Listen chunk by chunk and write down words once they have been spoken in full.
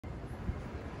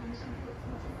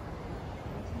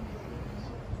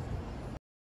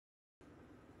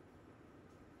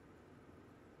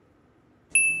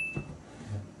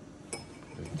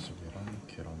찌개랑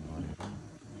계란말이랑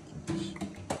김치.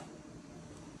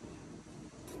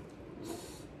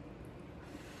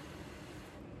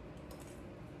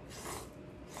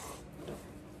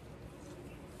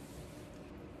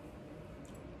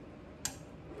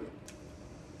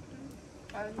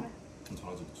 알겠네. 좀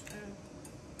잘하지, 그치? 응.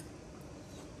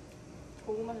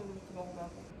 고구마 정도부터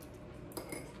먹으라고.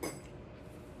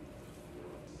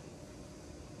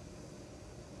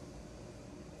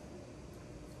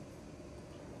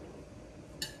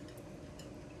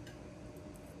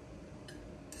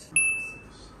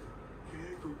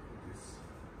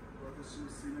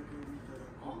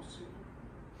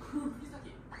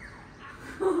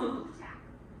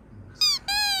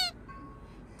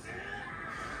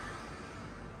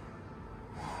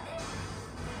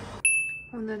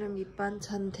 오늘은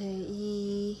밑반찬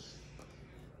데이.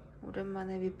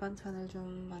 오랜만에 밑반찬을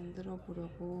좀 만들어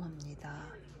보려고 합니다.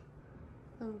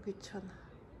 너무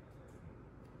귀찮아.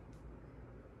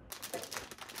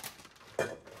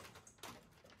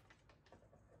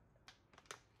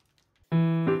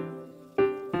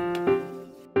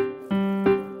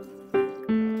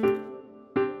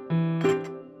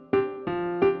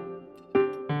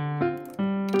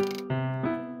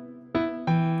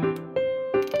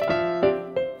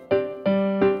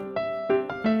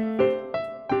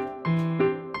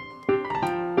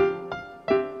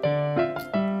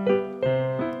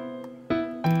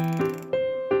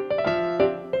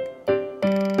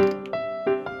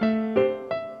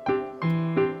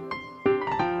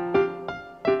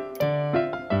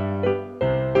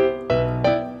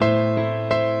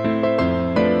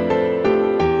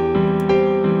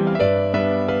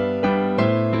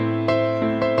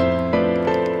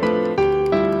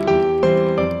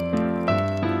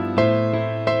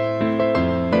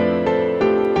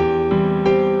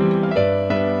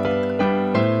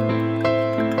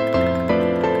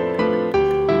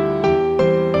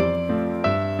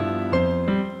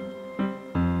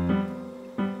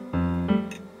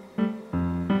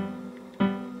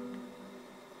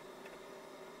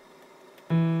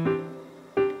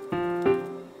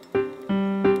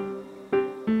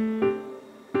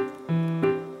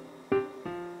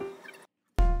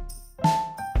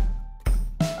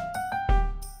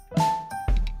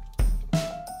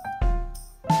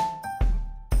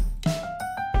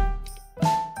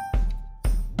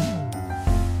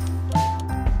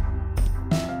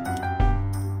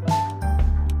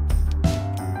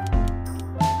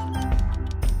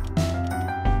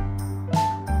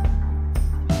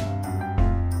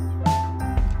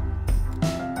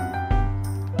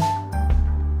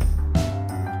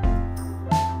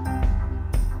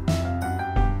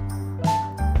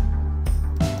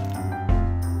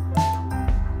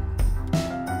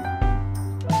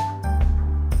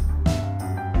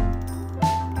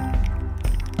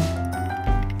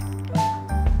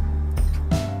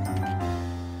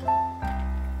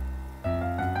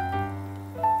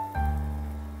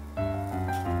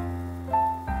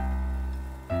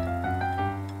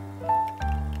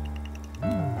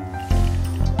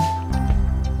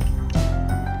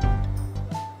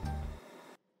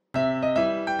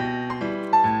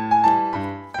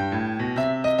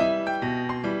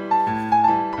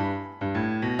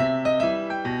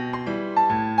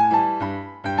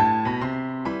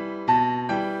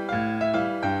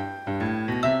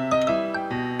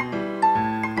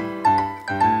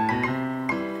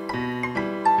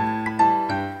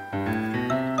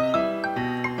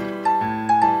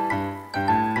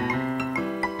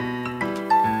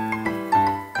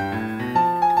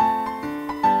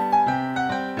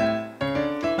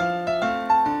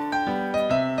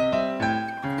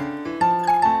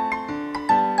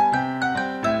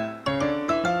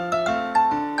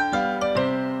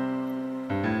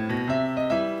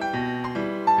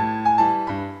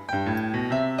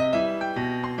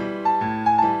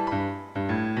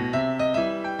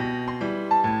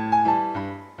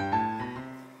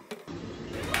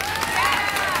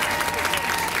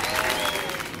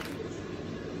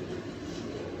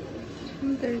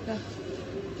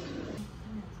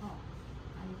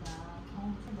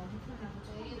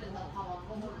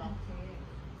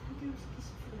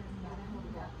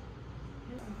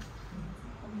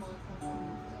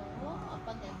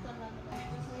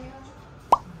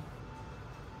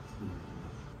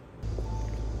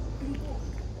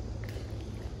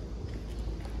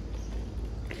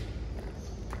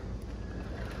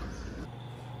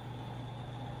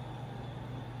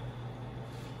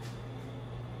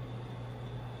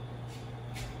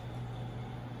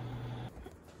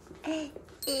 아이,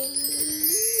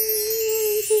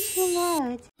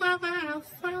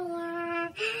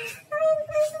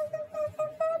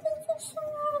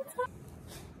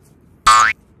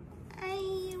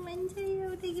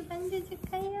 만져요. 되게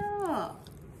만져줄까요?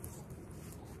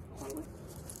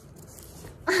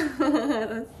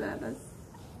 알았어.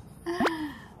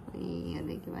 우리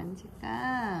어디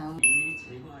만질까?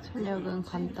 저녁은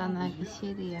간단하게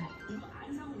시리얼.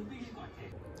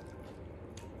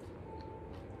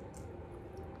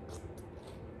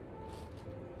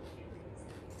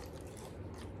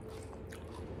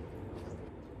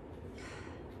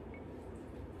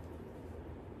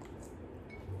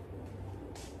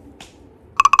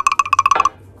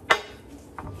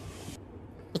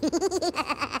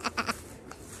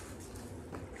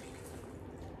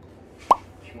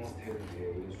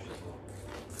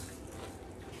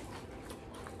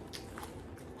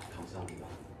 감사합니다.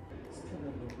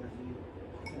 스탠다드까지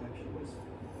확인할 필요가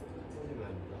있습니다.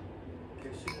 선생님입니다.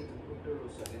 객실의 등급별로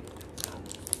쌓인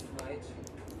하나의 책.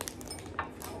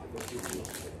 이것이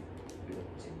이렇게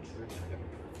진출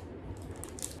자격입니다.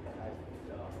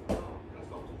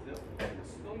 할수 없으세요?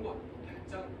 수동도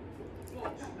달장 또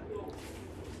주부도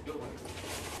이어가요.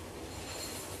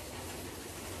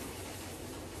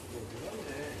 그런데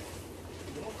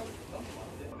이만큼 부담도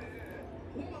많은데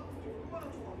얼마나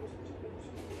좋아하고 싶지?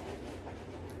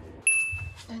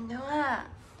 연정아,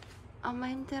 엄마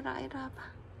힘들어. 이리 와봐.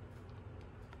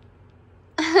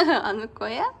 안 올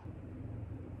거야?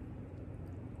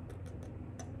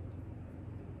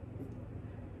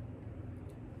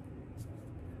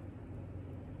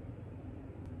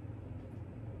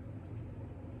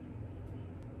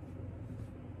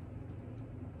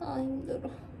 아, 힘들어.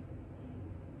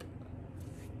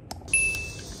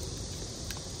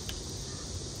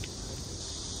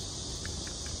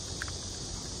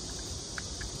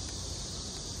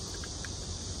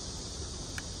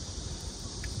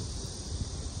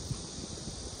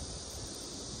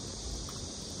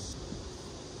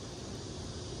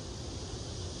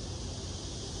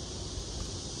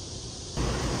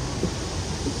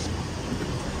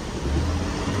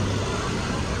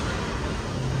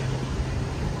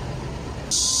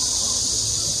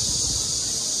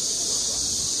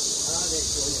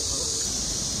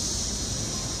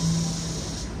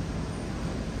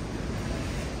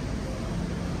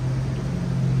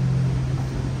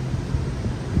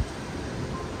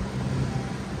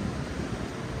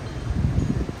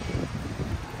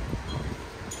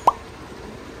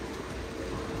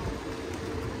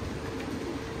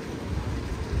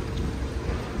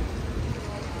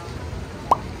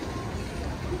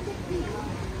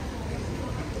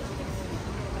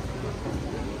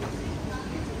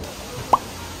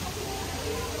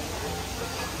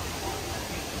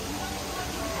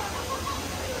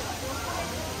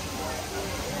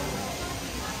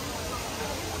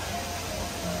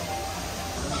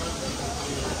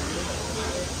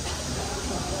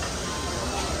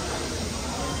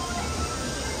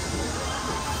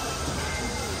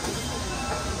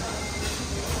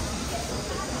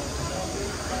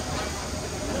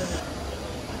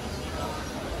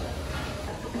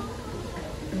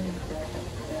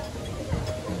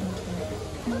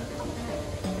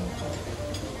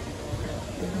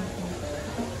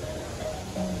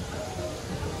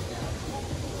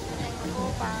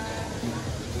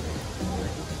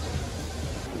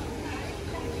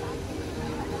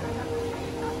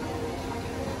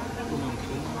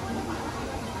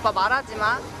 오빠 말하지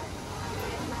마.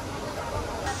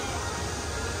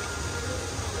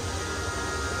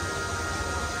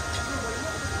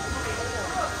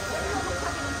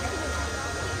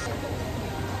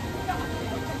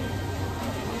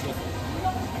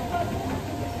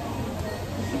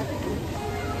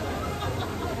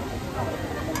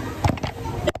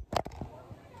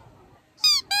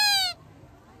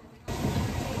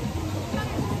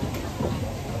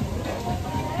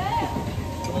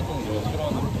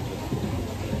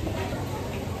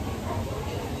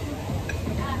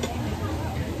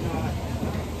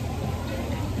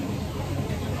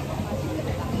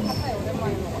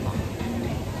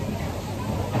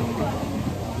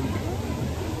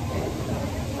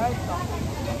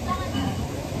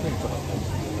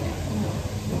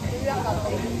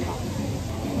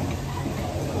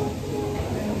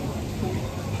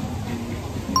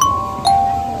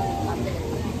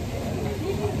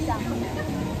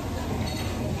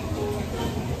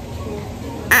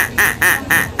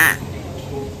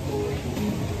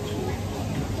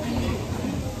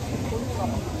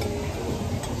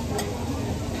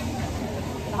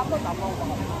 한 번도 안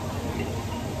먹어봐가지고.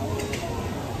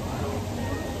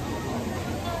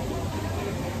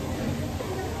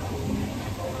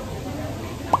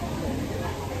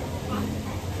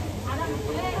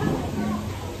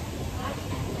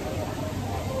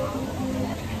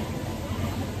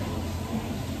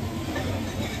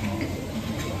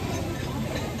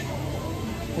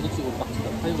 포도주고 빡치다.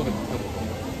 타이거에 박혀고.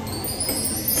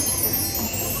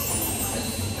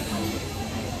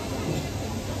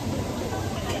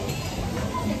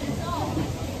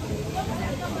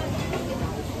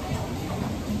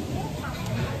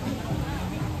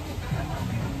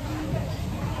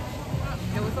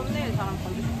 여기 썸네일 사람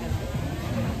건드릴게요.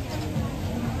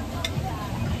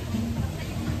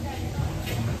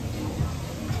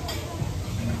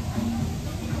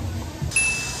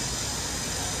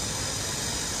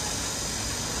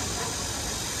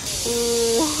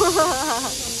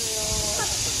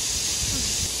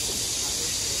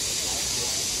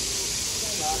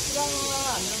 시간은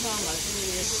안 좋은 사람 말씀을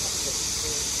위해서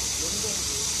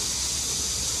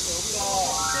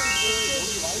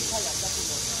여기 와이파이 안 잡힌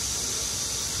거야.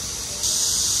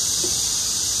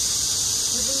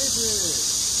 태블릿을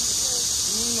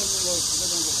주문 넣는 거 2개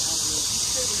정도 하고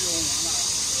스테이블용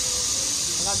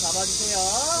하나 잡아주세요.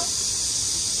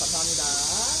 감사합니다.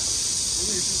 오늘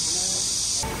일찍 보나요?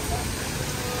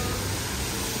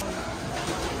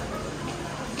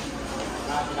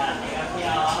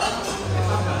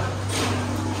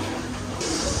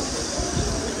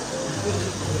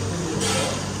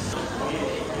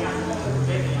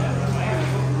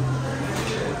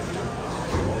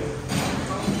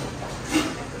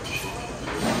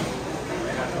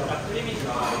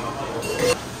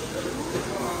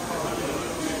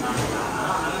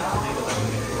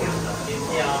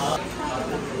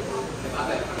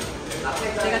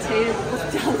 제가 제일 먹고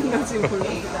싶지 않은 거 지금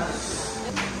골랐어요.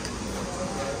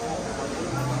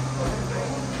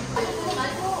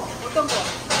 어떤 거?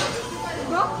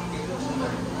 이거?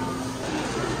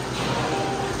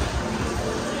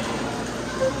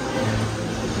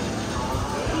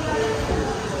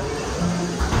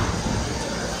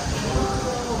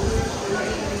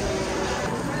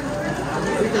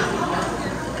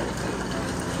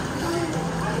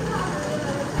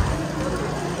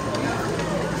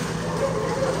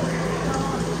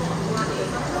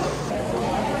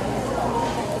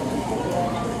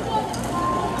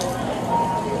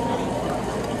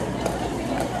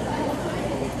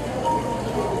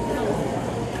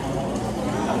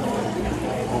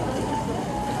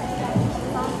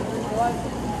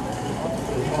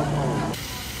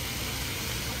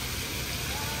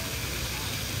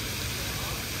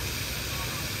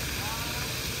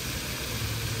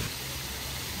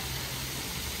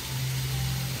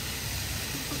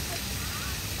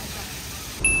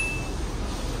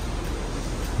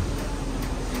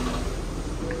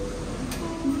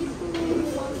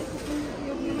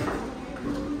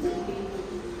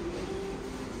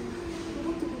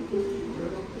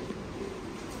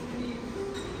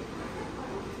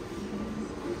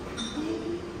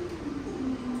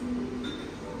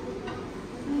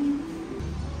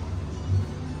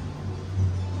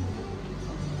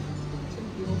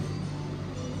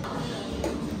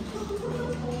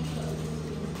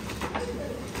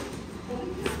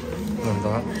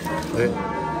 감사합니다. 네.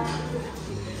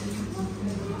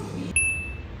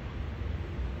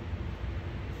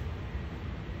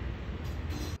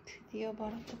 드디어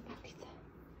마라떡볶이다.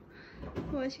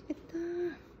 맛있겠다.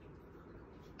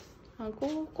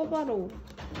 하고 꼬바로우.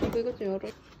 이거 좀 열어.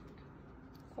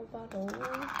 꼬바로우.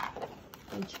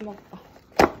 주먹밥.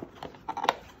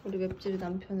 우리 맵찔이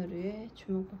남편을 위해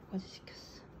주먹밥까지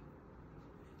시켰어.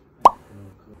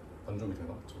 반죽이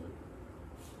되나? 저게?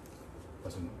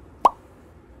 맛있나?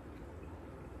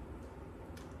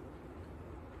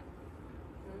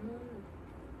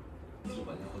 좀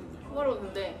많이 하거든요.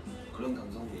 꼬바로우인데 그런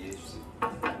감성도 이해해주세요.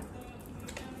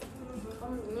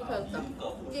 너무 편했다.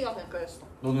 후기가 백깔했어.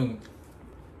 너는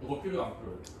이거 필요해 안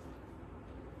필요해?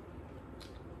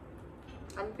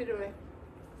 안 필요해.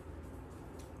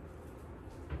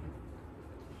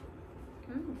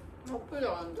 나쁘지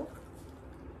않은데?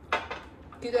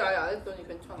 기대 아예 안 했더니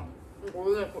괜찮아.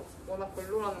 원래 워낙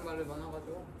별로라는 말이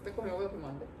많아가지고 내 거면 여기다 보면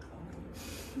안 돼?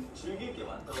 즐길 게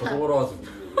많다고. 저도 보러 와서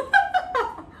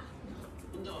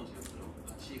혼자 가면 재밌어요.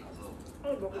 같이 가서.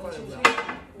 먹어봐야 돼.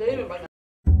 내일은 많이